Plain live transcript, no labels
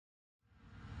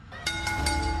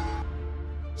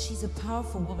She's a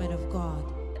powerful woman of God.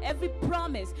 Every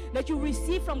promise that you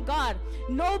receive from God,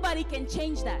 nobody can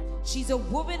change that. She's a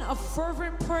woman of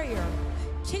fervent prayer,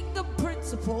 kingdom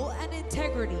principle, and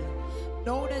integrity,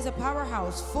 known as a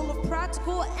powerhouse full of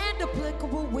practical and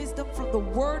applicable wisdom from the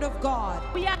Word of God.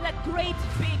 We are that great,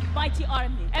 big, mighty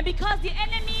army. And because the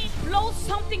enemy blows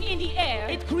something in the air,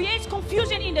 it creates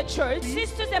confusion in the church.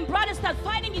 Sisters and brothers start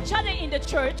fighting each other in the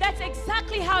church. That's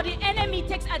exactly how the enemy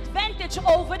takes advantage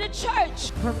over the church.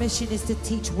 Her mission is to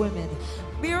teach women.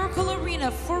 Miracle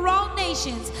Arena for all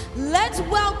nations. Let's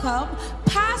welcome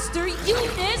Pastor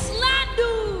Eunice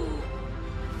Landu.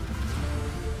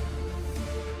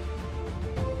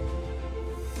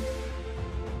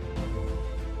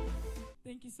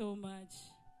 Thank you so much,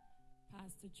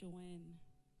 Pastor JoAnne,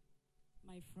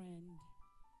 my friend.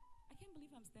 I can't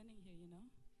believe I'm standing here, you know.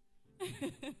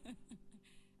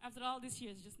 After all these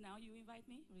years, just now you invite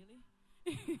me? Really?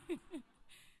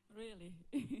 Really?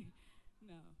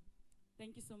 No.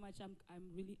 Thank you so much. I'm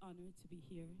really honored to be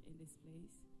here in this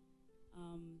place.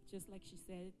 Just like she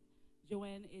said,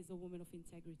 JoAnne is a woman of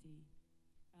integrity,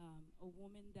 a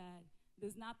woman that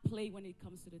does not play when it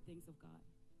comes to the things of God.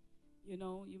 You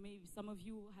know, some of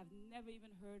you have never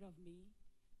even heard of me,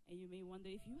 and you may wonder,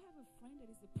 if you have a friend that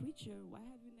is a preacher, why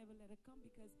have you never let her come?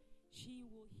 Because she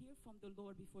will hear from the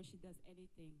Lord before she does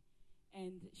anything.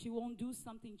 And she won't do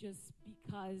something just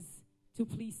because to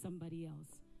please somebody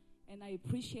else. And I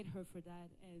appreciate her for that.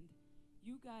 And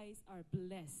you guys are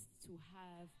blessed to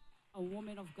have a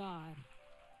woman of God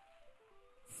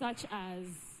such as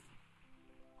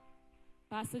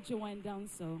Pastor JoAnne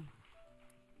Danso.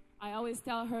 I always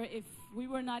tell her, if we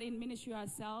were not in ministry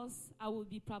ourselves, I would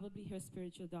be probably her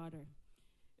spiritual daughter.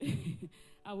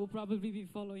 I will probably be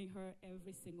following her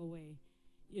every single way.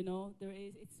 You know,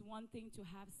 it's one thing to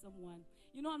have someone.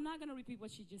 You know, I'm not going to repeat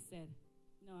what she just said.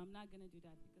 No, I'm not going to do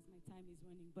that because my time is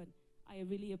running. But I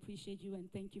really appreciate you,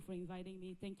 and thank you for inviting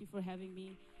me. Thank you for having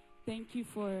me. Thank you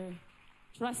for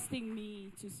trusting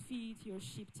me to feed your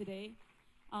sheep today.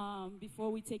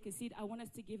 Before we take a seat, I want us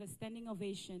to give a standing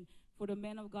ovation for the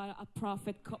man of God, a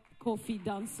prophet, Kofi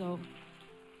Danso.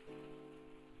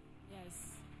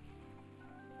 Yes.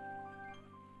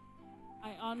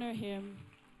 I honor him,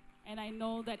 and I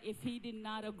know that if he did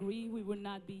not agree, we would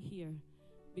not be here.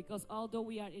 Because although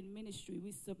we are in ministry,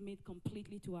 we submit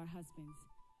completely to our husbands.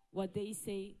 What they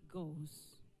say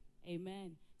goes.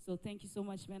 Amen. So thank you so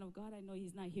much, man of God. I know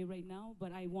he's not here right now,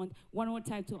 but I want one more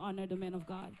time to honor the man of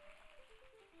God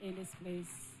in this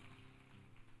place.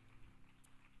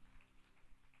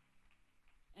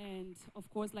 And, of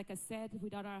course, like I said,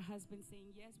 without our husband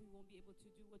saying yes, we won't be able to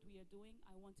do what we are doing.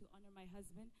 I want to honor my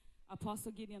husband,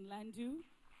 Apostle Gideon Landu,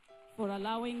 for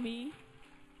allowing me,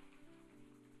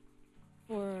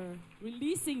 for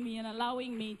releasing me and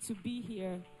allowing me to be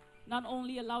here. Not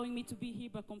only allowing me to be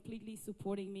here, but completely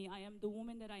supporting me. I am the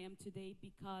woman that I am today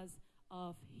because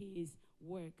of his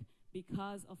work,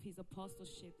 because of his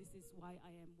apostleship. This is why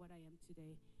I am what I am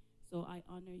today. So I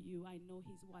honor you. I know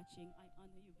he's watching. I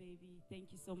honor you, baby.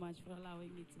 Thank you so much for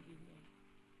allowing me to be here.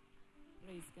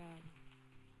 Praise God.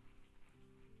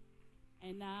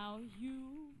 And now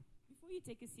before you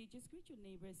take a seat, just greet your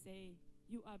neighbor. Say,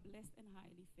 you are blessed and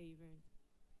highly favored.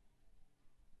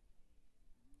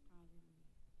 Hallelujah.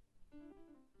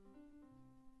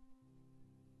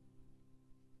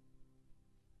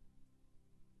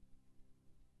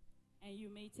 And you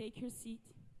may take your seat.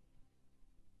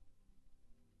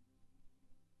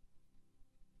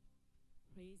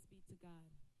 Praise be to God.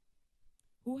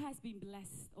 Who has been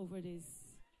blessed over this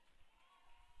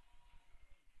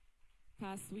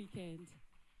past weekend?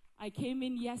 I came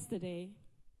in yesterday,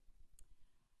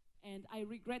 and I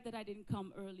regret that I didn't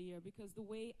come earlier because the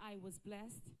way I was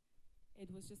blessed,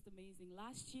 it was just amazing.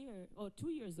 Last year, or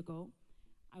 2 years ago,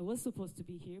 I was supposed to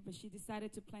be here, but she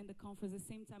decided to plan the conference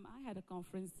the same time I had a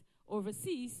conference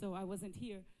overseas, so I wasn't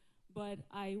here. But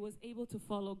I was able to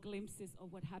follow glimpses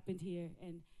of what happened here,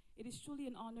 and it is truly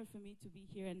an honor for me to be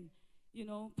here. And, you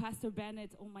know, Pastor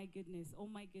Bennett, oh my goodness,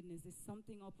 there's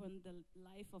something upon the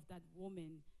life of that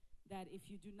woman that if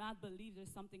you do not believe,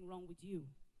 there's something wrong with you.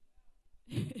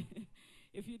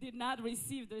 If you did not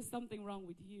receive, there's something wrong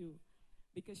with you,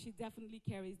 because she definitely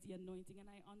carries the anointing, and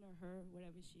I honor her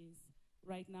wherever she is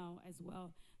right now as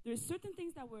well. There's certain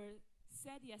things that were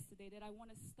said yesterday that I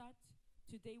want to start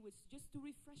today with, just to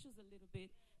refresh us a little bit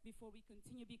before we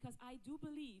continue, because I do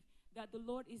believe that the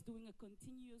Lord is doing a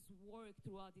continuous work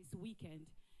throughout this weekend.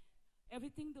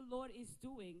 Everything the Lord is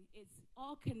doing, it's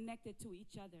all connected to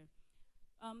each other.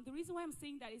 The reason why I'm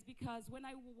saying that is because when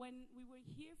we were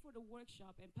here for the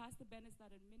workshop and Pastor Bennett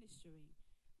started ministering,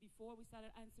 before we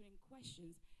started answering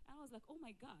questions. And I was like, oh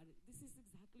my God, this is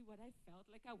exactly what I felt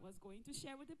like I was going to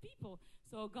share with the people.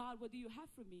 So God, what do you have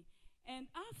for me? And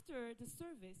after the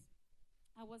service,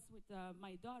 I was with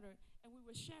my daughter, and we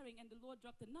were sharing, and the Lord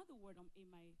dropped another word in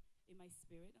my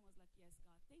spirit. I was like, yes,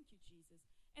 God, thank you, Jesus.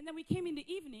 And then we came in the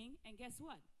evening, and guess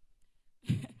what?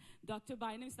 Dr.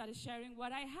 Bynum started sharing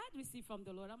what I had received from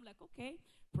the Lord. I'm like, okay,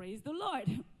 praise the Lord.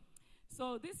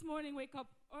 So this morning, wake up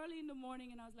early in the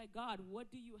morning, and I was like, God,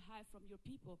 what do you have from your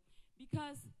people?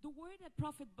 Because the word that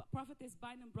Prophetess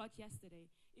Bynum brought yesterday,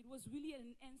 it was really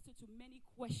an answer to many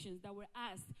questions that were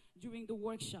asked during the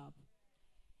workshop.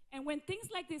 And when things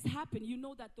like this happen, you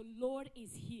know that the Lord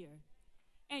is here.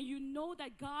 And you know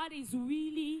that God is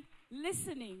really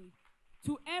listening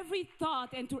to every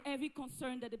thought and to every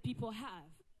concern that the people have.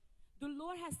 The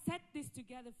Lord has set this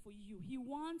together for you. He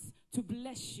wants to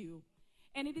bless you.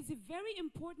 And it is very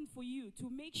important for you to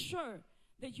make sure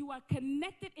that you are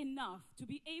connected enough to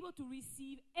be able to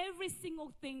receive every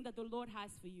single thing that the Lord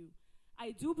has for you.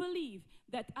 I do believe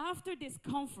that after this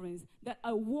conference, that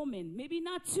a woman, maybe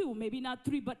not two, maybe not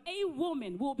three, but a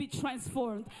woman will be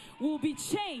transformed, will be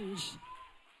changed,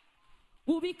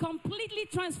 will be completely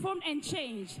transformed and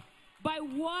changed by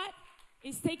what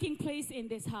is taking place in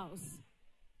this house.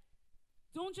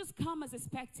 Don't just come as a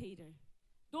spectator.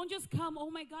 Don't just come, oh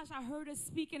my gosh, I heard her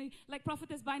speak, and like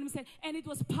Prophetess Bynum said, and it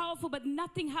was powerful, but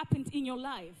nothing happened in your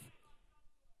life.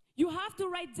 You have to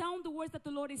write down the words that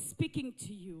the Lord is speaking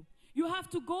to you. You have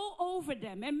to go over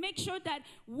them and make sure that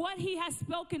what He has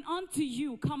spoken unto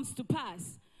you comes to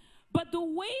pass. But the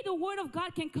way the Word of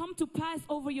God can come to pass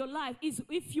over your life is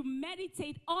if you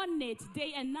meditate on it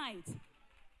day and night.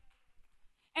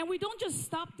 And we don't just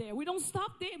stop there. We don't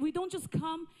stop there. We don't just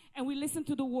come and we listen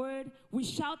to the word. We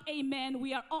shout amen.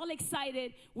 We are all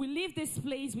excited. We leave this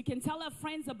place. We can tell our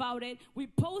friends about it. We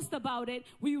post about it.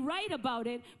 We write about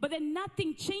it. But then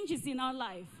nothing changes in our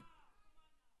life.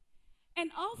 And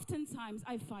oftentimes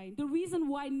I find the reason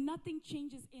why nothing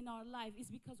changes in our life is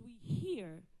because we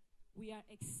hear, we are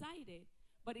excited,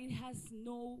 but it has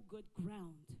no good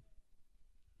ground.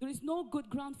 There is no good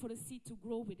ground for the seed to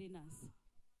grow within us.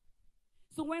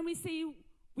 So when we say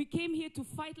we came here to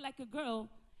fight like a girl,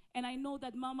 and I know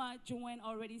that Mama JoAnne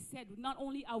already said, not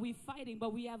only are we fighting,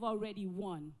 but we have already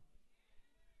won.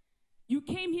 You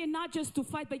came here not just to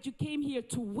fight, but you came here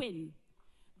to win.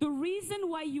 The reason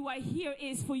why you are here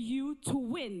is for you to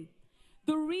win.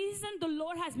 The reason the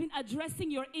Lord has been addressing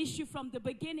your issue from the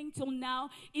beginning till now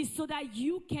is so that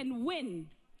you can win.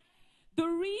 The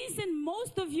reason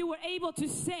most of you were able to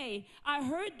say, I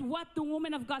heard what the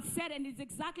woman of God said, and it's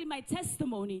exactly my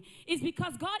testimony, is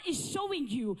because God is showing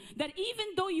you that even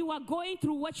though you are going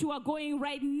through what you are going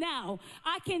right now,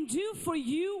 I can do for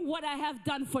you what I have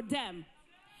done for them.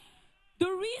 The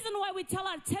reason why we tell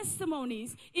our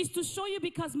testimonies is to show you,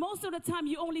 because most of the time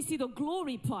you only see the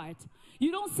glory part.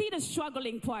 You don't see the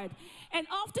struggling part. And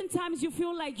oftentimes you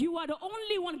feel like you are the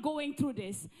only one going through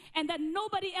this and that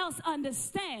nobody else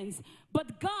understands.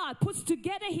 But God puts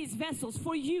together His vessels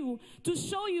for you to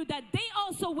show you that they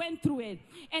also went through it.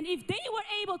 And if they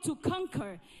were able to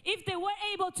conquer, if they were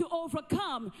able to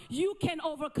overcome, you can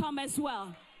overcome as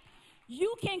well.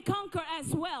 You can conquer as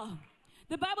well.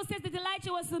 The Bible says that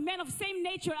Elijah was a man of same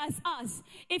nature as us.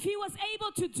 If he was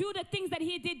able to do the things that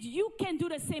he did, you can do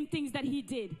the same things that he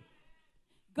did.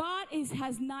 God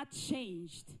has not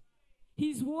changed.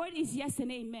 His word is yes and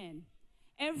amen.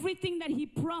 Everything that He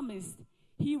promised,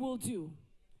 He will do.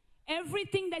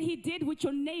 Everything that He did with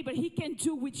your neighbor, He can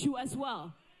do with you as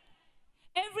well.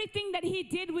 Everything that He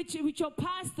did with your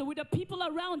pastor, with the people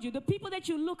around you, the people that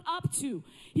you look up to,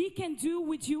 He can do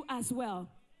with you as well.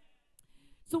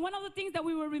 So one of the things that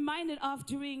we were reminded of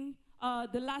during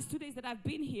the last 2 days that I've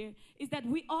been here is that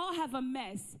we all have a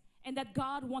mess, and that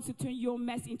God wants to turn your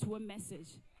mess into a message.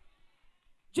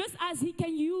 Just as He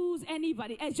can use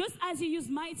anybody, and just as He used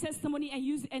my testimony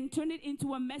and turn it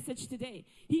into a message today,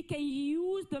 He can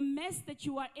use the mess that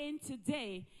you are in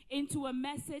today into a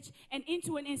message and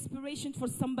into an inspiration for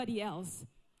somebody else.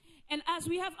 And as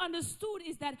we have understood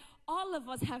is that all of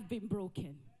us have been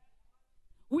broken.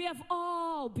 We have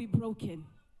all been broken.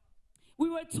 We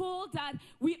were told that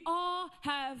we all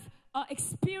have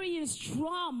experienced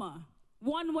trauma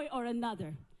one way or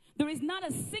another. There is not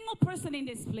a single person in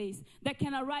this place that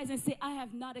can arise and say, I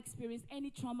have not experienced any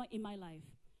trauma in my life.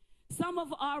 Some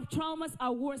of our traumas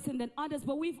are worse than others,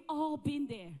 but we've all been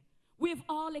there. We've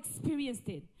all experienced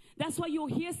it. That's why you'll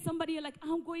hear somebody like,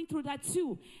 I'm going through that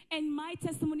too. And my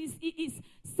testimony is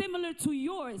similar to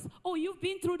yours. Oh, you've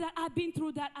been through that. I've been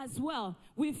through that as well.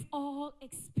 We've all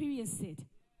experienced it.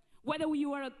 Whether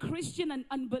you are a Christian,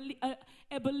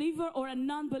 a believer, or a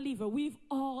non-believer, we've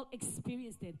all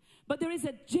experienced it. But there is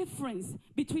a difference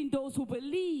between those who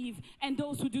believe and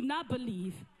those who do not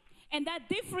believe. And that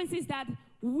difference is that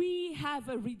we have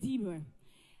a Redeemer.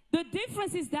 The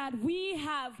difference is that we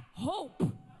have hope.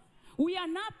 We are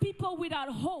not people without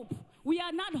hope. We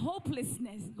are not hopeless.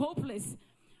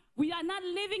 We are not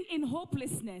living in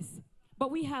hopelessness,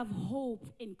 but we have hope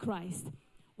in Christ.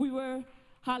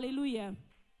 Hallelujah.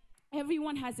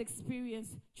 Everyone has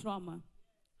experienced trauma.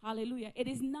 Hallelujah. It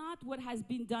is not what has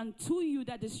been done to you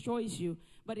that destroys you,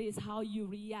 but it is how you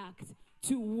react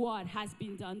to what has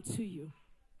been done to you.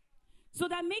 So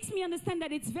that makes me understand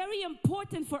that it's very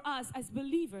important for us as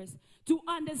believers to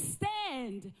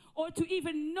understand or to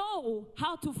even know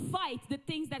how to fight the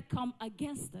things that come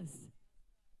against us.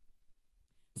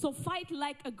 So fight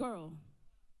like a girl.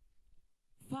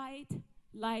 Fight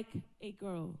like a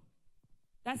girl.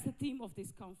 That's the theme of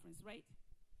this conference, right?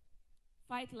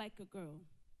 Fight like a girl.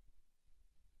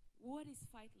 What is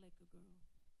fight like a girl?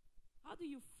 How do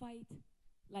you fight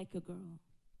like a girl?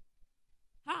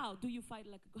 How do you fight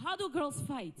like a girl? How do girls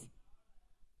fight?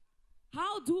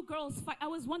 How do girls fight? I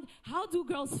was wondering, how do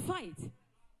girls fight?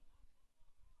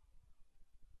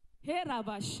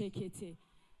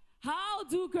 How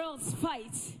do girls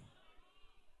fight?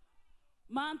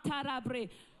 Mantarabre.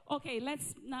 Okay,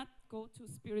 let's not go too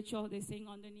spiritual. They're saying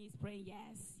on their knees praying.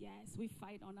 Yes, we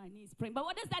fight on our knees praying. But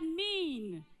what does that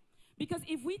mean? Because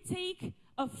if we take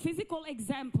a physical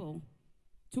example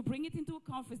to bring it into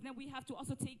a conference, then we have to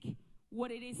also take what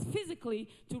it is physically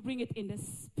to bring it in the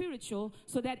spiritual,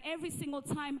 so that every single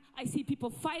time I see people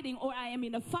fighting or I am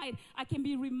in a fight, I can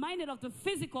be reminded of the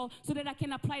physical so that I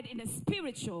can apply it in the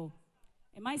spiritual.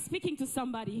 Am I speaking to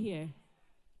somebody here?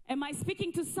 Am I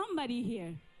speaking to somebody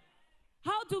here?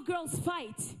 How do girls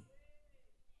fight?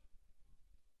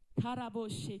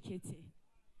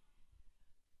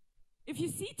 If you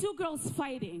see two girls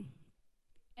fighting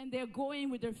and they're going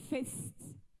with their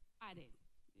fists at it,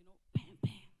 bam,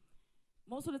 bam.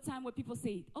 Most of the time when people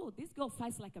say, oh, this girl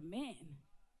fights like a man,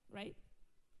 right?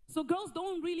 So girls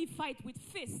don't really fight with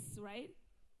fists, right?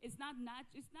 It's not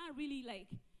really like,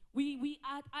 we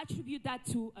attribute that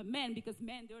to a man because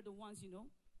men, they're the ones,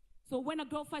 So when a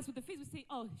girl fights with the fist, we say,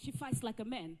 oh, she fights like a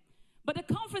man. But the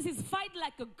conference is fight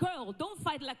like a girl. Don't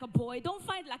fight like a boy. Don't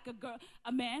fight like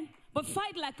a man, but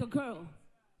fight like a girl.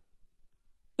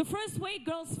 The first way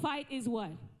girls fight is what?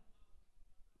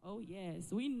 Oh,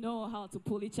 yes. We know how to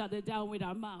pull each other down with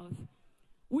our mouth.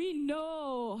 We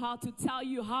know how to tell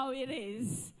you how it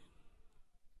is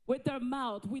with their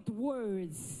mouth, with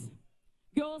words.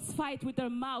 Girls fight with their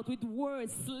mouth, with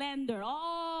words, slander,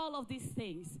 all of these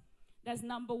things. That's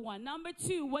number one. Number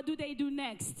two, what do they do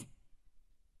next?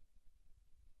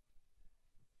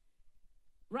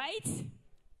 Right?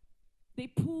 They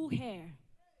pull hair.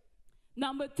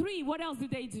 Number three, what else do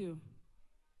they do?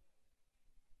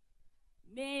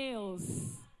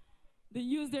 Nails. They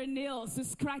use their nails to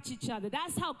scratch each other.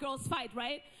 That's how girls fight,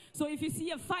 right? So if you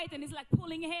see a fight and it's like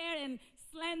pulling hair and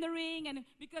slandering, and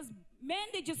because men,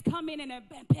 they just come in and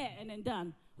bam, bam, and then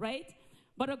done, right?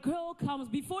 But a girl comes,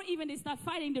 before even they start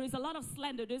fighting, there is a lot of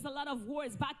slander. There's a lot of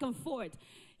words back and forth,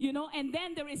 and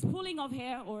then there is pulling of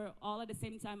hair, or all at the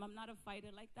same time. I'm not a fighter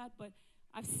like that, but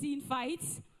I've seen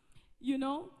fights,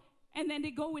 and then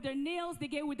they go with their nails, they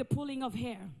get with the pulling of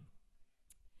hair.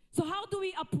 So how do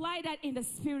we apply that in the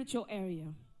spiritual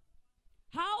area?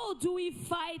 How do we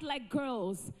fight like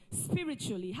girls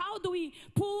spiritually? How do we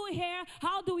pull hair?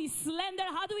 How do we slander?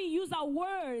 How do we use our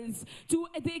words to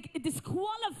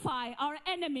disqualify our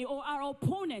enemy or our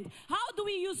opponent? How do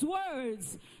we use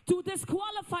words to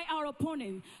disqualify our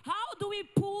opponent? How do we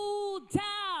pull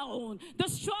down the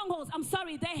strongholds,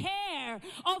 the hair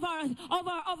of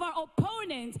our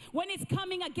opponent when it's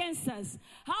coming against us?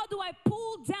 How do I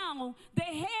pull down the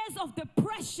hairs of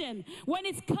depression when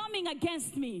it's coming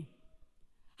against me?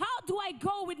 How do I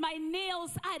go with my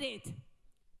nails at it?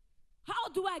 How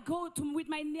do I go with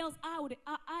my nails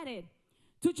at it?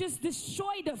 To just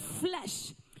destroy the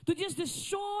flesh, to just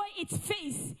destroy its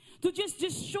face, to just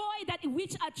destroy that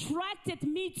which attracted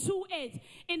me to it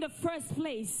in the first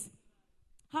place.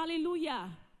 Hallelujah.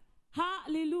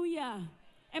 Hallelujah.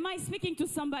 Am I speaking to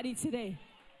somebody today?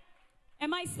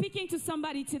 Am I speaking to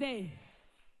somebody today?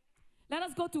 Let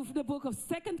us go to the book of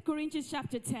 2 Corinthians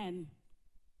chapter 10.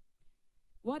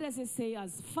 What does it say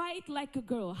us? Fight like a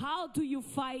girl. How do you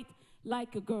fight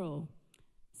like a girl?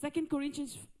 2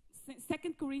 Corinthians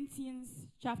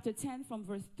chapter 10 from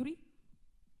verse 3.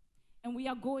 And we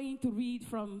are going to read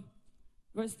from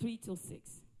verse 3 till 6.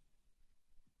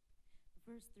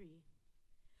 Verse 3.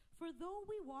 For though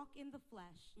we walk in the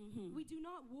flesh, we do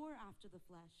not war after the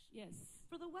flesh. Yes.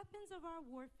 For the weapons of our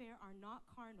warfare are not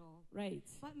carnal, Right.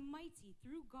 but mighty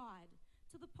through God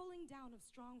to the pulling down of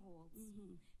strongholds,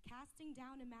 casting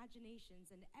down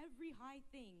imaginations and every high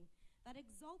thing that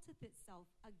exalteth itself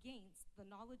against the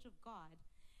knowledge of God,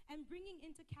 and bringing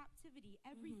into captivity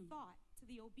every thought to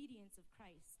the obedience of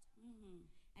Christ,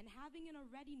 and having in a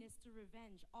readiness to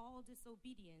revenge all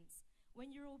disobedience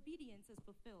when your obedience is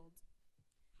fulfilled.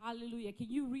 Hallelujah. Can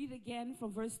you read again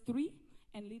from verse 3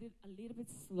 and read it a little bit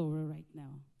slower right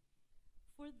now?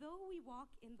 For though we walk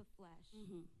in the flesh,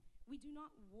 we do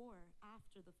not war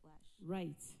after the flesh.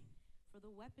 Right. For the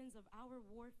weapons of our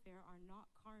warfare are not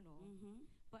carnal,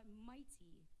 but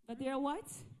mighty. But they are what?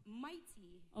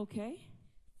 Mighty. Okay.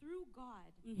 Through God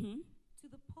to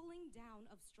the pulling down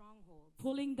of strongholds.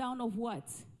 Pulling down of what?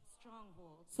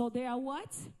 Strongholds. So they are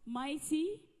what?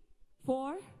 Mighty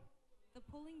for? The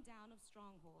pulling down of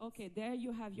strongholds. Okay, there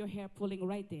you have your hair pulling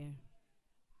right there.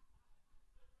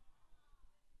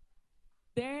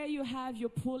 There you have your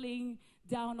pulling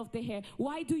down of the hair.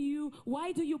 Why do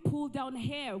you pull down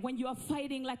hair when you are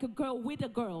fighting like a girl with a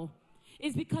girl?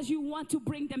 It's because you want to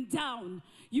bring them down.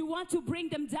 You want to bring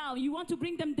them down. You want to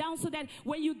bring them down so that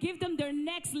when you give them their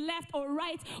next left or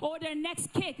right or their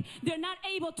next kick, they're not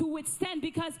able to withstand,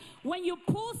 because when you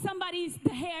pull somebody's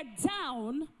hair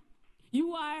down,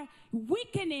 you are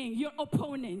weakening your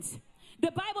opponent.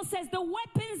 The Bible says the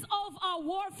weapons of our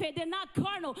warfare, they're not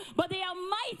carnal, but they are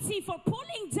mighty for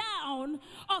pulling down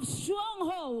of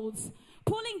strongholds.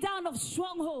 Pulling down of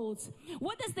strongholds.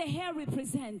 What does the hair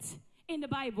represent in the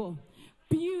Bible?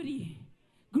 Beauty,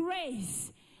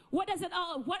 grace. What does it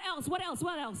all? What else? What else?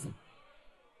 What else?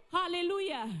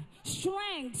 Hallelujah.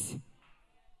 Strength.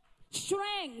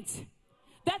 Strength.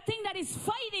 That thing that is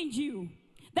fighting you.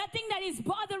 That thing that is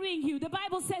bothering you. The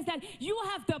Bible says that you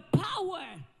have the power.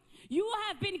 You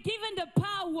have been given the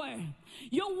power.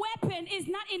 Your weapon is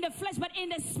not in the flesh, but in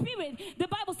the spirit. The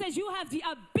Bible says you have the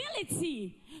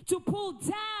ability to pull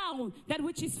down that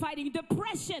which is fighting you.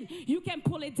 Depression, you can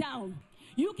pull it down.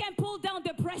 You can pull down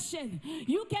depression.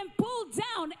 You can pull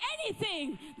down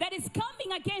anything that is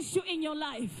coming against you in your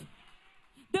life.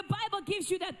 The Bible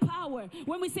gives you that power.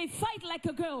 When we say fight like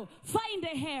a girl, find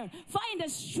the hair, find the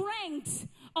strength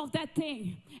of that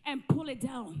thing and pull it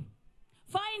down.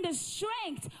 Find the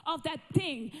strength of that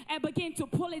thing and begin to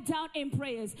pull it down in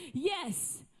prayers.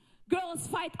 Yes, girls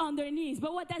fight on their knees,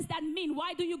 but what does that mean?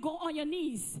 Why do you go on your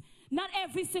knees? Not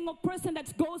every single person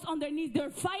that goes on their knees, they're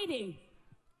fighting.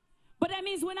 But that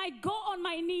means when I go on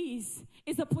my knees,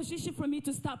 it's a position for me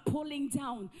to start pulling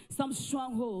down some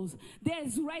strongholds.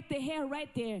 There's right the hair right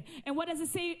there. And what does it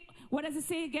say? What does it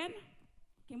say again?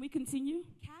 Can we continue?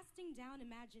 Casting down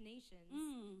imaginations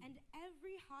and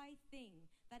every high thing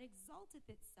that exalteth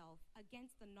itself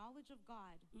against the knowledge of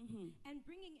God, and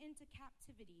bringing into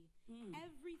captivity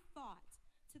every thought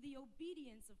to the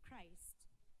obedience of Christ.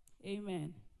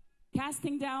 Amen.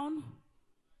 Casting down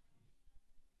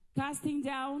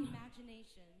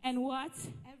Imaginations. And what?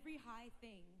 Every high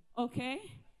thing. Okay.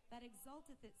 That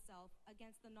exalteth itself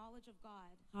against the knowledge of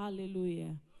God.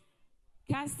 Hallelujah.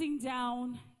 Casting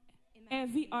down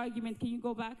every argument. Can you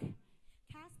go back?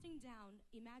 Casting down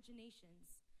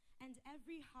imaginations and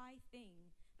every high thing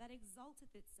that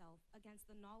exalteth itself against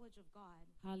the knowledge of God.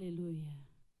 Hallelujah.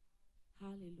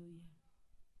 Hallelujah.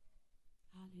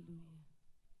 Hallelujah.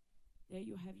 There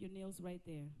you have your nails right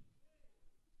there.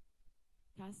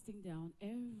 Casting down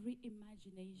every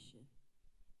imagination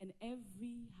and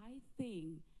every high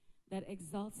thing that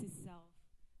exalts itself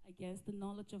against the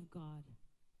knowledge of God,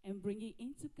 and bringing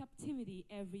into captivity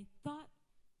every thought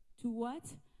to what?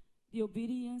 The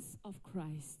obedience of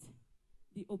Christ.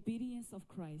 The obedience of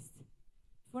Christ.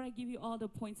 Before I give you all the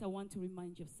points, I want to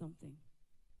remind you of something.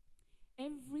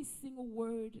 Every single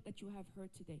word that you have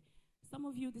heard today. Some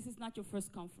of you, this is not your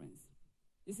first conference.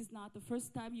 This is not the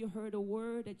first time you heard a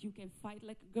word that you can fight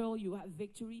like a girl, you have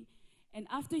victory. And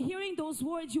after hearing those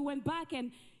words, you went back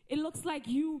and it looks like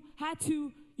you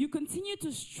continue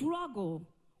to struggle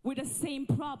with the same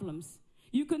problems.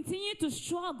 You continue to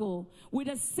struggle with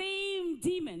the same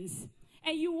demons.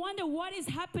 And you wonder what is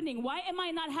happening. Why am I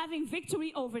not having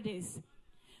victory over this?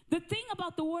 The thing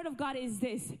about the Word of God is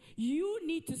this. You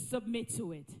need to submit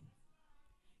to it.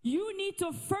 You need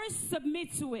to first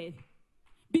submit to it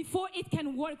before it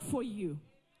can work for you.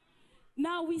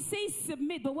 Now we say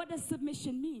submit, but what does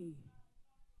submission mean?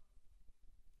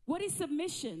 What is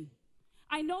submission?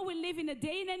 I know we live in a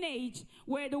day and an age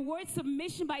where the word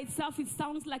submission by itself, it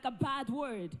sounds like a bad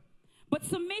word. But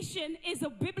submission is a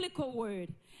biblical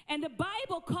word. And the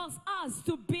Bible calls us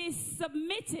to be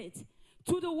submitted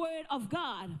to the Word of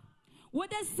God. What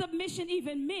does submission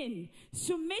even mean?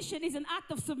 Submission is an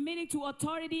act of submitting to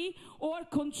authority or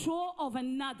control of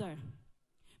another.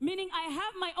 Meaning I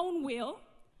have my own will,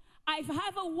 I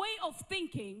have a way of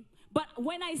thinking, but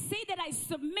when I say that I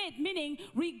submit, meaning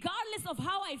regardless of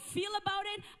how I feel about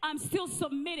it, I'm still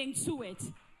submitting to it.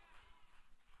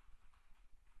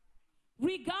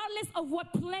 Regardless of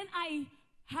what plan I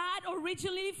had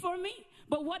originally for me,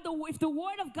 but if the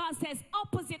word of God says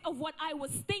opposite of what I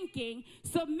was thinking,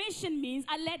 submission means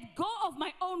I let go of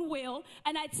my own will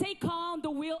and I take on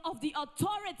the will of the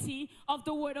authority of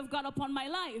the word of God upon my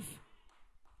life.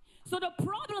 So the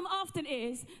problem often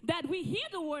is that we hear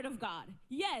the word of God.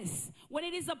 Yes, when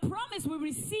it is a promise, we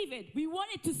receive it. We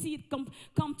want it to see it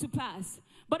come to pass.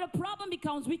 But the problem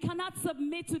becomes we cannot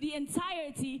submit to the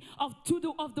entirety of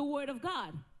the word of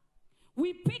God.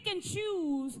 We pick and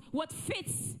choose what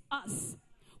fits us.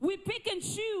 We pick and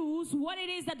choose what it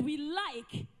is that we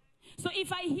like. So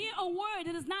if I hear a word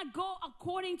that does not go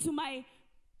according to my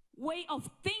way of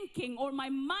thinking or my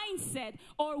mindset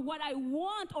or what I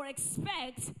want or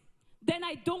expect, then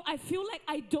I feel like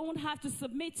I don't have to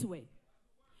submit to it.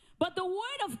 But the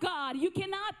word of God, you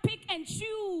cannot pick and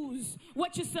choose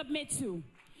what you submit to.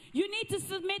 You need to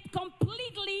submit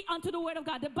completely unto the word of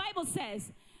God. The Bible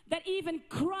says that even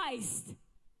Christ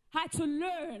had to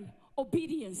learn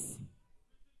obedience.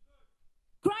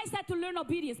 Christ had to learn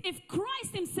obedience. If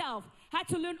Christ himself had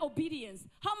to learn obedience,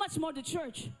 how much more the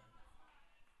church?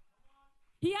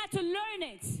 He had to learn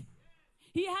it.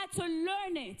 He had to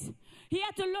learn it. He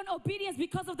had to learn obedience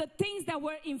because of the things that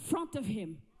were in front of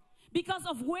him, because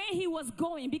of where he was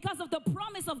going, because of the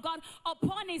promise of God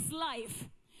upon his life.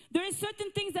 There are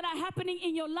certain things that are happening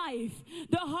in your life.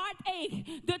 The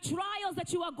heartache, the trials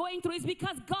that you are going through is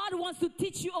because God wants to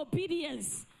teach you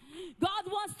obedience. God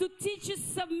wants to teach you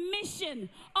submission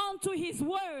unto his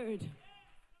word.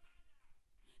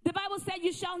 The Bible said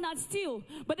you shall not steal.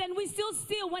 But then we still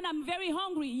steal when I'm very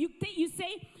hungry. You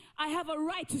say, I have a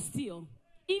right to steal.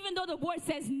 Even though the word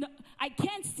says, no, I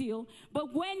can't steal.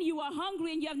 But when you are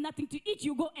hungry and you have nothing to eat,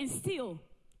 you go and steal.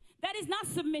 That is not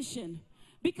submission.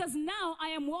 Because now I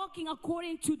am walking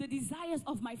according to the desires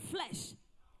of my flesh.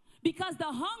 Because the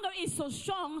hunger is so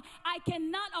strong, I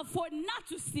cannot afford not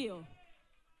to steal.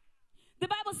 The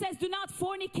Bible says, do not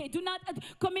fornicate, do not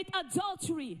commit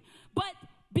adultery. But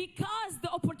because the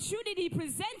opportunity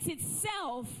presents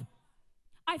itself,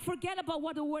 I forget about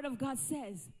what the word of God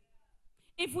says.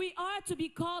 If we are to be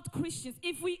called Christians,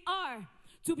 if we are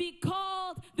to be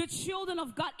called the children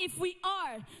of God, if we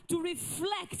are to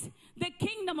reflect the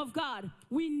kingdom of God,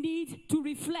 we need to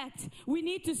reflect. We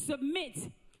need to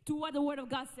submit to what the word of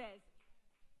God says.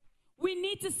 We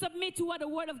need to submit to what the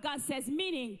word of God says,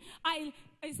 meaning I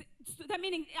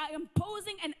am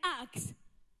posing an act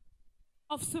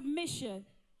of submission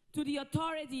to the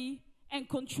authority and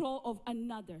control of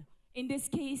another. In this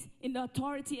case, in the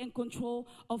authority and control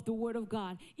of the word of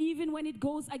God. Even when it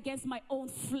goes against my own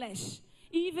flesh.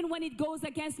 Even when it goes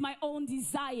against my own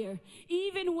desire.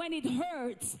 Even when it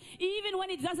hurts. Even when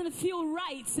it doesn't feel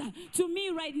right to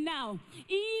me right now.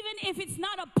 Even if it's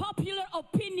not a popular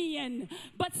opinion.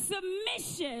 But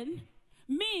submission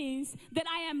means that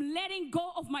I am letting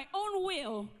go of my own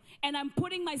will. And I'm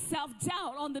putting myself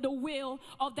down under the will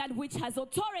of that which has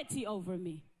authority over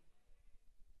me.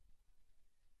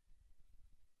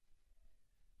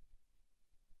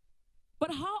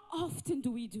 But how often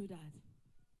do we do that?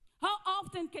 How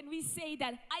often can we say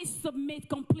that I submit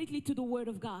completely to the word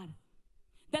of God?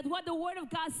 That what the word of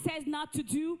God says not to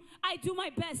do, I do my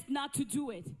best not to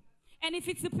do it. And if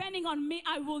it's depending on me,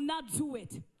 I will not do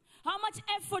it. How much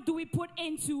effort do we put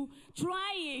into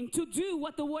trying to do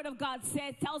what the word of God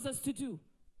tells us to do?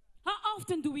 How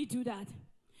often do we do that?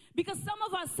 Because some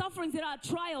of our sufferings, there are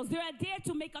trials. They are there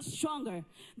to make us stronger.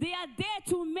 They are there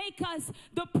to make us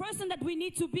the person that we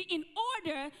need to be in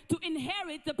order to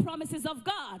inherit the promises of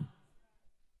God.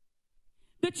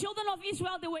 The children of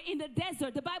Israel, they were in the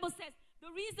desert. The Bible says the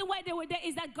reason why they were there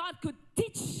is that God could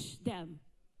teach them.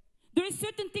 There are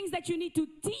certain things that you need to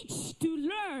teach, to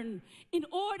learn, in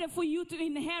order for you to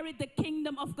inherit the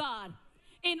kingdom of God.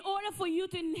 In order for you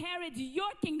to inherit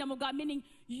your kingdom of God, meaning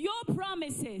your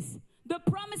promises. The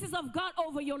promises of God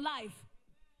over your life.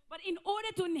 But in order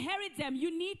to inherit them,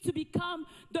 you need to become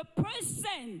the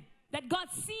person that God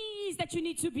sees that you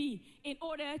need to be in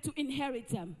order to inherit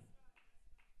them.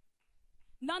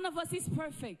 None of us is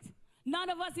perfect. None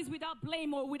of us is without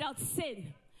blame or without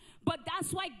sin. But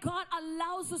that's why God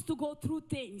allows us to go through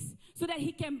things so that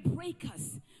he can break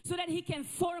us, so that he can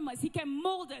form us, he can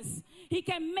mold us, he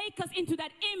can make us into that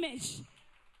image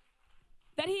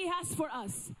that he has for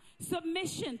us.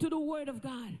 Submission to the word of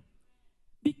God.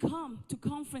 come to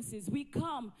conferences. We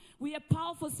come. We are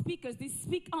powerful speakers. They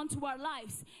speak onto our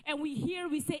lives. And we hear,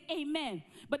 we say amen.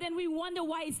 But then we wonder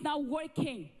why it's not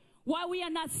working. Why we are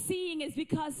not seeing is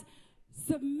because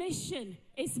submission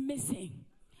is missing.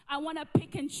 I want to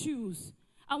pick and choose.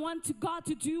 I want God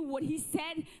to do what he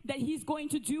said that he's going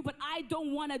to do, but I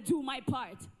don't want to do my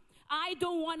part. I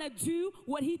don't want to do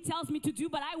what he tells me to do,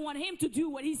 but I want him to do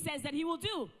what he says that he will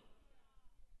do.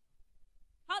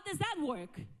 How does that work?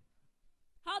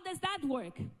 How does that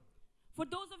work? For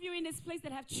those of you in this place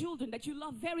that have children that you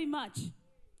love very much,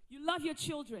 you love your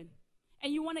children,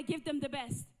 and you want to give them the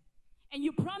best, and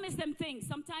you promise them things.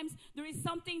 Sometimes there is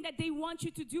something that they want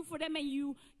you to do for them, and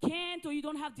you can't, or you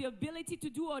don't have the ability to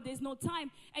do, or there's no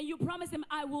time, and you promise them,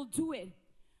 I will do it.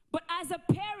 But as a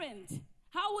parent,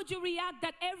 how would you react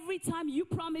that every time you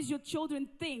promise your children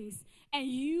things, and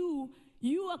you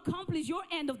accomplish your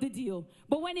end of the deal,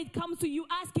 but when it comes to you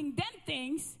asking them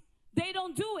things, they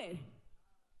don't do it?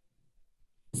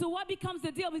 So what becomes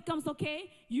the deal? It becomes,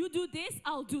 okay, you do this,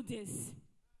 I'll do this.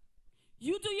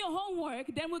 You do your homework,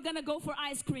 then we're going to go for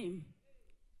ice cream.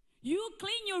 You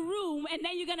clean your room, and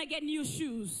then you're going to get new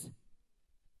shoes.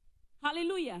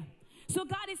 Hallelujah. So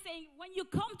God is saying, when you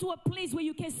come to a place where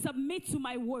you can submit to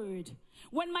my word,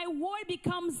 when my word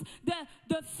becomes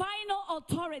the final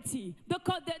authority, the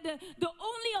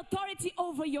only authority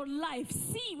over your life,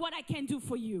 see what I can do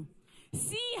for you.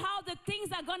 See how the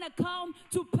things are going to come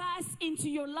to pass into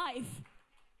your life.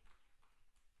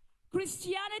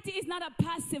 Christianity is not a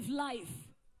passive life.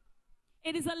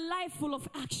 It is a life full of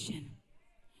action.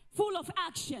 Full of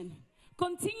action.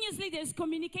 Continuously there's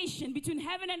communication between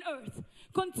heaven and earth.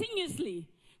 Continuously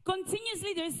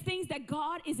there's things that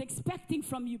God is expecting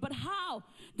from you. But how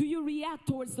do you react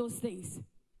towards those things?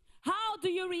 How do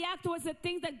you react towards the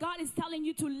things that God is telling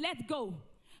you to let go?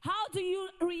 How do you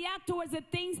react towards the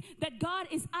things that God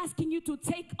is asking you to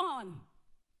take on?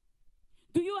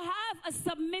 Do you have a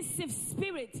submissive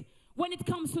spirit when it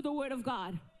comes to the word of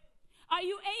God? Are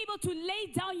you able to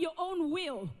lay down your own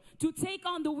will to take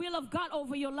on the will of God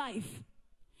over your life?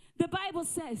 The Bible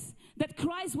says that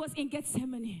Christ was in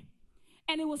Gethsemane,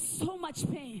 and it was so much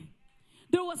pain.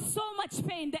 There was so much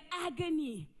pain, the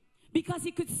agony, because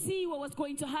he could see what was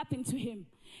going to happen to him.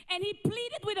 And he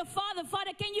pleaded with the Father,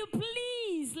 Father, can you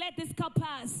please let this cup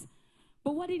pass?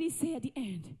 But what did he say at the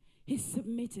end? He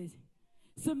submitted.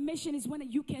 Submission is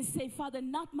when you can say, Father,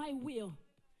 not my will,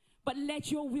 but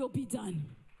let your will be done.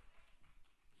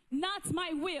 Not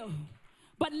my will,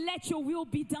 but let your will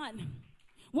be done.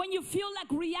 When you feel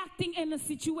like reacting in a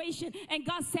situation and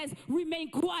God says, remain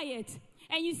quiet.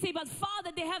 And you say, but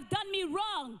Father, they have done me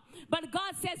wrong. But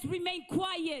God says, remain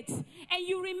quiet. And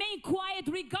you remain quiet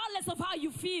regardless of how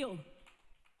you feel.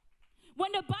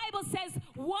 When the Bible says,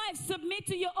 wives, submit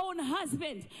to your own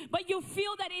husband, but you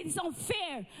feel that it is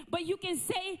unfair, but you can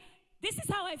say, this is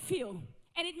how I feel.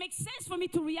 And it makes sense for me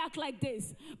to react like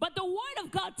this. But the word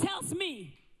of God tells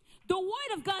me,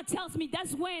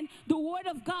 that's when the word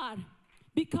of God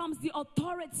becomes the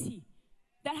authority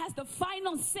that has the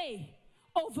final say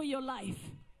over your life.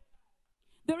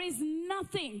 There is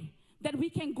nothing that we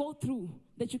can go through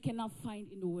that you cannot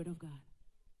find in the word of God.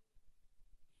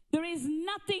 There is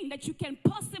nothing that you can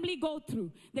possibly go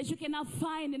through that you cannot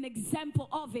find an example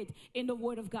of it in the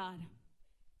word of God.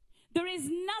 There is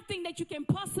nothing that you can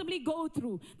possibly go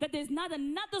through that there's not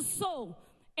another soul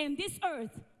in this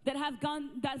earth that have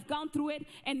gone through it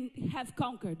and have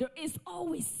conquered. There is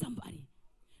always somebody.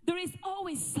 There is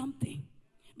always something,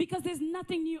 because there's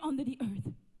nothing new under the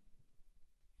earth.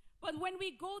 But when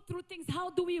we go through things,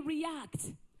 how do we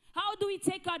react? How do we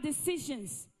take our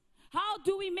decisions? How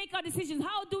do we make our decisions?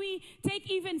 How do we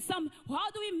how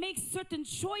do we make certain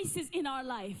choices in our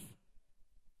life?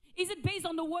 Is it based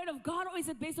on the word of God, or is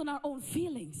it based on our own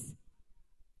feelings?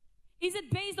 Is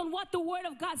it based on what the word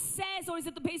of God says, or is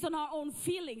it based on our own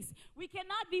feelings? We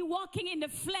cannot be walking in the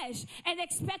flesh and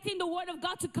expecting the word of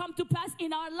God to come to pass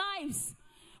in our lives.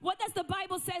 What does the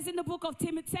Bible says in the book of 2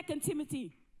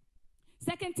 Timothy?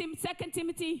 2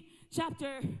 Timothy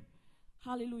chapter,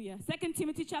 hallelujah. 2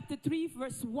 Timothy chapter 3,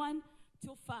 verse 1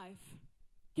 till 5.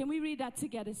 Can we read that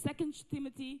together? 2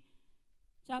 Timothy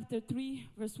chapter 3,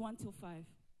 verse 1 till 5.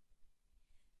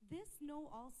 This know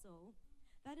also,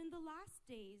 that in the last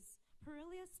days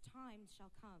perilous times shall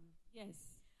come.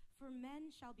 Yes. For men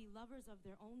shall be lovers of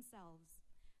their own selves,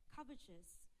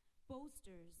 covetous,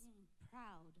 boasters,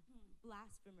 proud,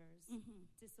 blasphemers,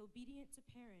 disobedient to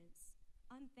parents,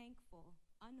 unthankful,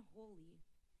 unholy,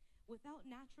 without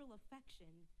natural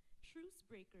affection, truce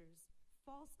breakers,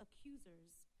 false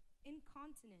accusers,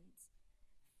 incontinent,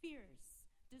 fierce,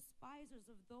 despisers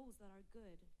of those that are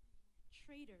good,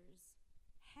 traitors,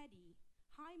 heady,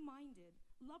 high-minded,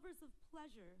 lovers of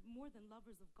pleasure more than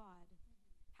lovers of God,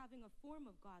 having a form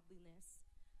of godliness,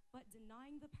 but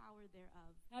denying the power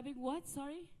thereof. Having what?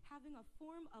 Sorry? Having a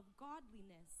form of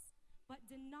godliness, but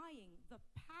denying the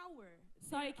power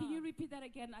Sorry, thereof. can you repeat that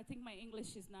again? I think my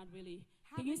English is not really.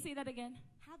 Can you say that again?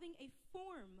 Having a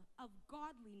form of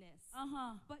godliness,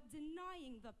 but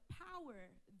denying the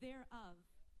power thereof.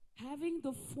 Having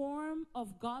the form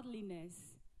of godliness,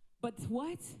 but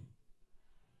what?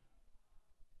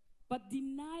 But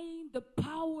denying the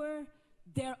power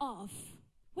thereof.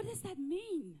 What does that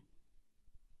mean?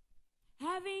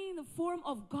 Having the form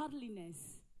of godliness,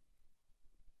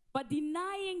 but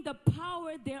denying the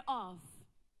power thereof.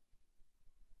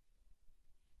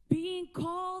 Being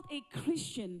called a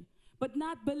Christian, but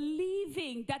not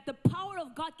believing that the power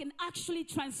of God can actually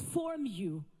transform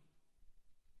you.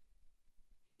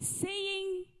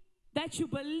 Saying that you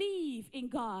believe in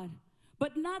God,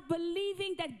 but not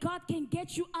believing that God can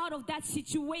get you out of that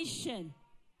situation.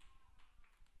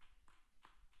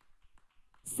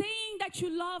 Saying that you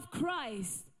love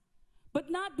Christ, but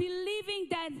not believing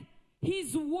that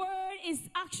His word is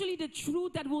actually the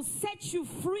truth that will set you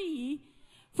free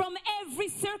from every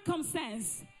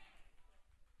circumstance.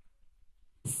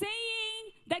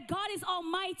 Saying that God is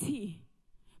almighty,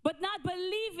 but not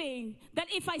believing that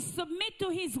if I submit to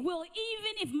His will,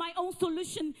 even if my own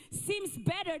solution seems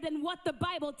better than what the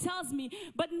Bible tells me,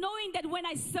 but knowing that when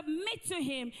I submit to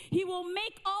Him, He will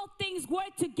make all things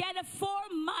work together for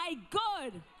my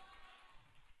good.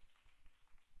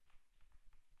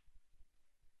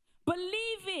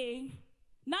 Believing,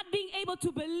 not being able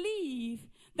to believe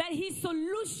that His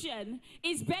solution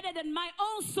is better than my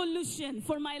own solution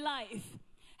for my life.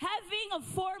 Having a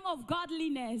form of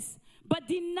godliness, but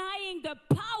denying the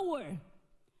power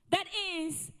that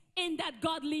is in that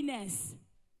godliness.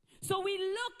 So we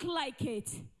look like it.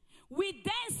 We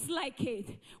dance like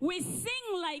it. We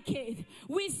sing like it.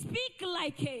 We speak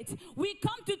like it. We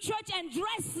come to church and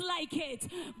dress like it.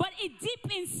 But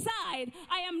deep inside,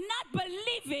 I am not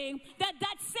believing that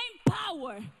that same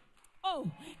power,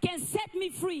 can set me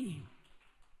free.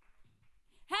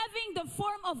 Having the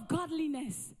form of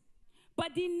godliness,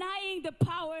 but denying the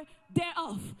power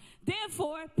thereof.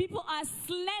 Therefore, people are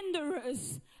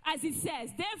slanderers, as it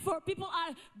says. Therefore, people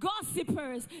are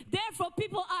gossipers. Therefore,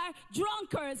 people are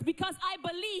drunkards, because I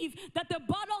believe that the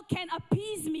bottle can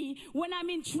appease me when I'm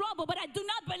in trouble, but I do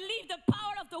not believe the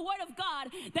power of the Word of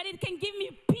God, that it can give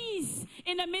me peace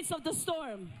in the midst of the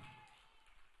storm.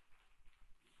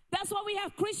 That's why we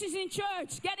have Christians in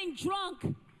church getting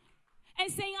drunk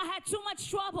and saying, I had too much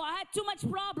trouble, I had too much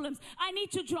problems, I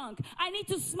need to drink, I need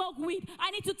to smoke weed,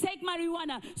 I need to take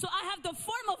marijuana. So I have the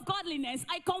form of godliness,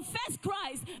 I confess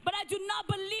Christ, but I do not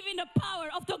believe in the power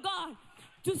of the God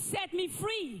to set me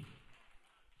free.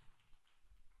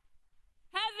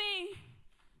 Having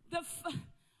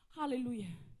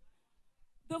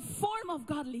the form of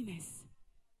godliness.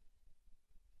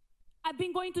 I've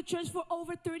been going to church for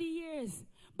over 30 years,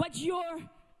 but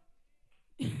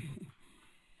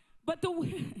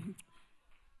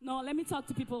no, let me talk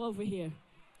to people over here.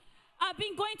 I've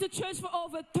been going to church for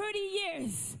over 30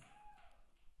 years.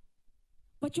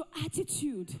 But your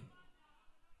attitude,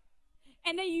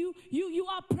 and then you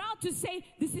are proud to say,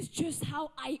 this is just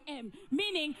how I am.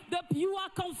 Meaning that you are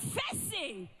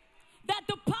confessing that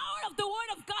the power of the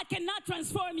Word of God cannot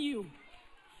transform you.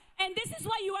 And this is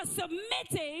why you are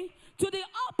submitting to the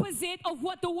opposite of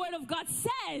what the Word of God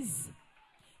says.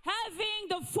 Having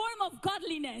the form of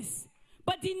godliness,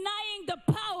 but denying the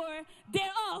power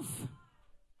thereof.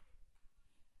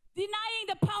 Denying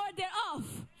the power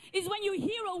thereof is when you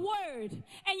hear a word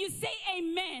and you say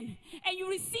amen, and you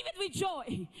receive it with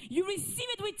joy, you receive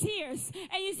it with tears,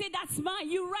 and you say, that's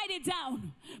mine. You write it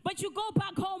down, but you go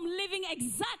back home living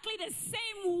exactly the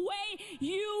same way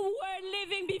you were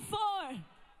living before.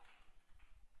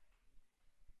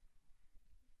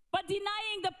 But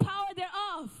denying the power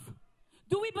thereof.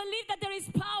 Do we believe that there is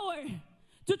power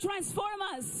to transform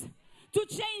us, to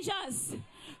change us,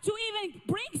 to even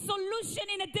bring solution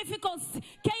in the difficult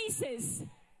cases?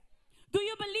 Do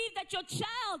you believe that your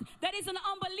child that is an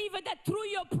unbeliever, that through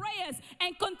your prayers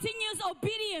and continuous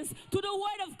obedience to the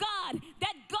Word of God,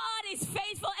 that God is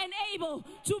faithful and able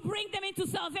to bring them into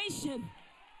salvation?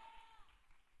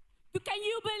 Can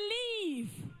you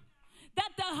believe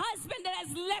that the husband that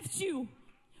has left you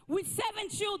with 7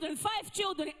 children, 5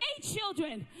 children, 8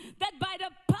 children, that by the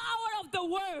power of the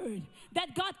Word,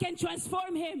 that God can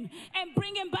transform him and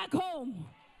bring him back home?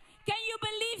 Can you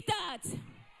believe that?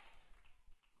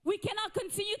 We cannot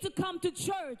continue to come to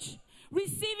church,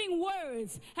 receiving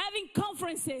words, having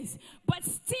conferences, but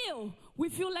still we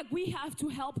feel like we have to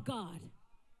help God.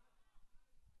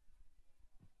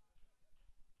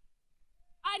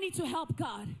 I need to help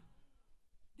God.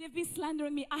 They've been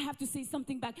slandering me. I have to say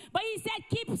something back. But he said,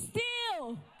 keep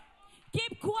still.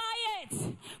 Keep quiet.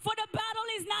 For the battle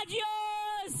is not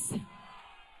yours.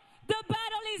 The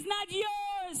battle is not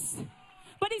yours.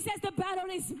 But he says the battle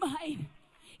is mine.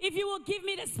 If you will give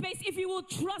me the space, if you will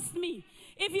trust me,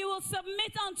 if you will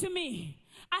submit unto me,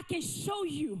 I can show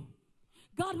you.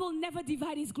 God will never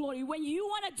divide his glory. When you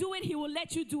want to do it, he will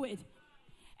let you do it.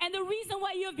 And the reason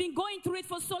why you have been going through it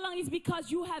for so long is because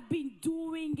you have been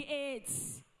doing it.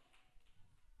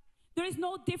 There is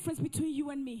no difference between you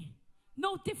and me.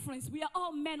 No difference. We are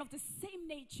all men of the same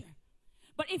nature.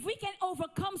 But if we can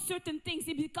overcome certain things,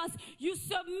 it's because you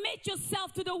submit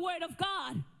yourself to the word of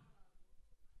God.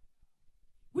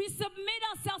 We submit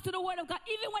ourselves to the word of God.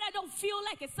 Even when I don't feel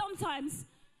like it, sometimes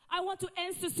I want to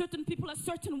answer certain people a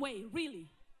certain way, really.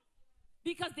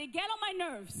 Because they get on my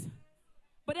nerves.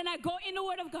 But then I go in the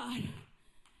word of God.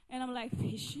 And I'm like,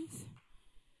 patience,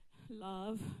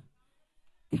 love,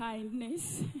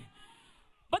 kindness.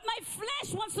 But my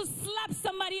flesh wants to slap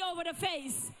somebody over the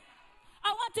face.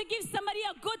 I want to give somebody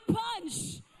a good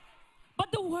punch.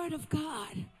 But the word of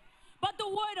God. But the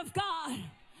word of God.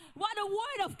 What the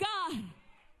word of God.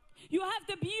 You have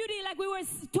the beauty, like we were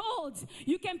told.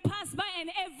 You can pass by and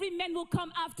every man will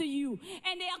come after you.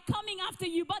 And they are coming after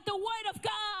you. But the word of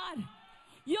God,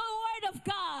 your word of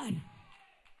God,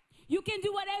 you can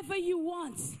do whatever you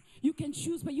want. You can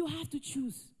choose, but you have to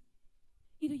choose.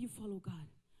 Either you follow God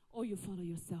or you follow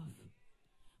yourself.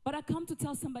 But I come to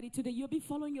tell somebody today, you'll be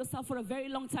following yourself for a very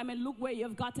long time, and look where you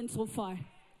have gotten so far.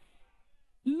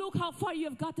 Look how far you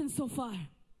have gotten so far.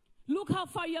 Look how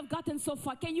far you have gotten so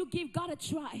far. Can you give God a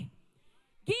try?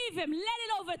 Give him, let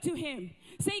it over to him.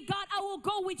 Say, God, I will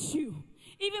go with you.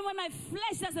 Even when my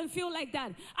flesh doesn't feel like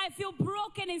that. I feel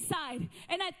broken inside.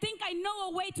 And I think I know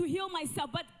a way to heal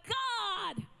myself. But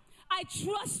God, I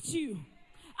trust you.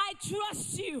 I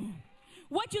trust you.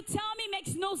 What you tell me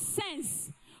makes no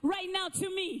sense right now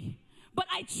to me. But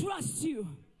I trust you.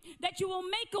 That you will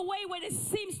make a way where there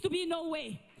seems to be no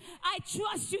way. I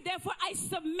trust you. Therefore, I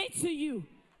submit to you.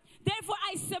 Therefore,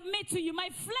 I submit to you. My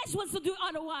flesh wants to do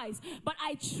otherwise, but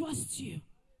I trust you.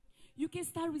 You can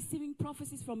start receiving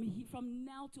prophecies from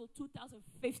now till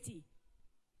 2050.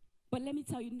 But let me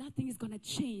tell you, nothing is going to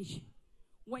change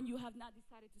when you have not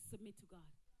decided to submit to God.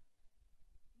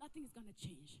 Nothing is going to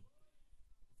change.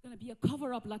 It's going to be a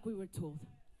cover-up like we were told.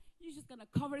 You're just going to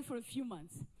cover it for a few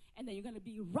months, and then you're going to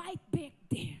be right back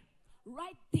there.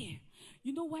 Right there.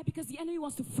 You know why? Because the enemy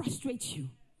wants to frustrate you.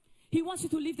 He wants you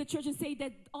to leave the church and say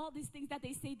that all these things that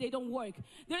they say, they don't work.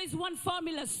 There is one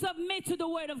formula. Submit to the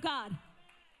word of God.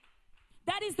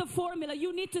 That is the formula.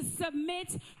 You need to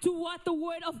submit to what the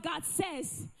word of God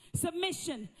says.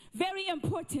 Submission. Very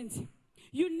important.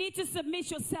 You need to submit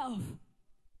yourself.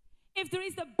 If there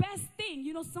is the best thing,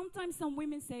 you know, sometimes some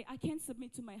women say, I can't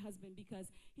submit to my husband because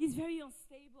he's very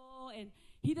unstable and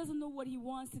he doesn't know what he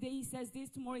wants. Today he says this,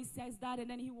 tomorrow he says that, and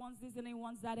then he wants this and he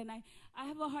wants that, and I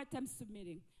have a hard time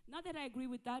submitting. Not that I agree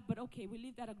with that, but okay, we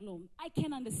leave that alone. I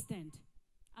can understand.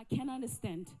 I can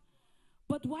understand.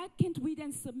 But why can't we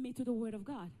then submit to the word of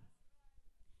God?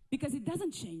 Because it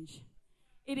doesn't change.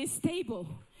 It is stable.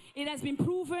 It has been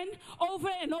proven over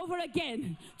and over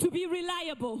again to be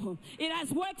reliable. It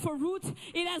has worked for Ruth.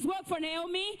 It has worked for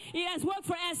Naomi. It has worked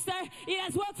for Esther. It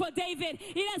has worked for David.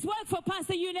 It has worked for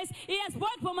Pastor Eunice. It has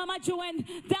worked for Mama JoAnne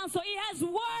Danso. It has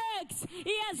worked.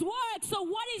 It has worked. So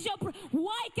what is your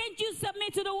why can't you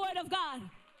submit to the word of God?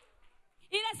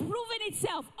 It has proven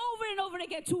itself over and over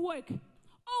again to work.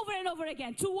 Over and over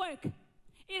again to work.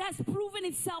 It has proven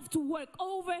itself to work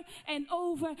over and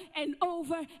over and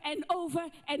over and over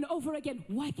and over again.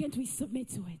 Why can't we submit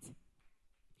to it?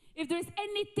 If there is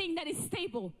anything that is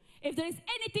stable, if there is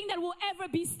anything that will ever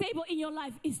be stable in your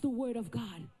life, it's the word of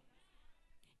God.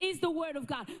 It's the word of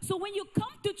God. So when you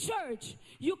come to church,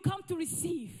 you come to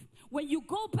receive. When you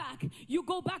go back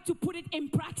to put it in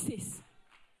practice.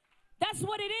 That's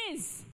what it is.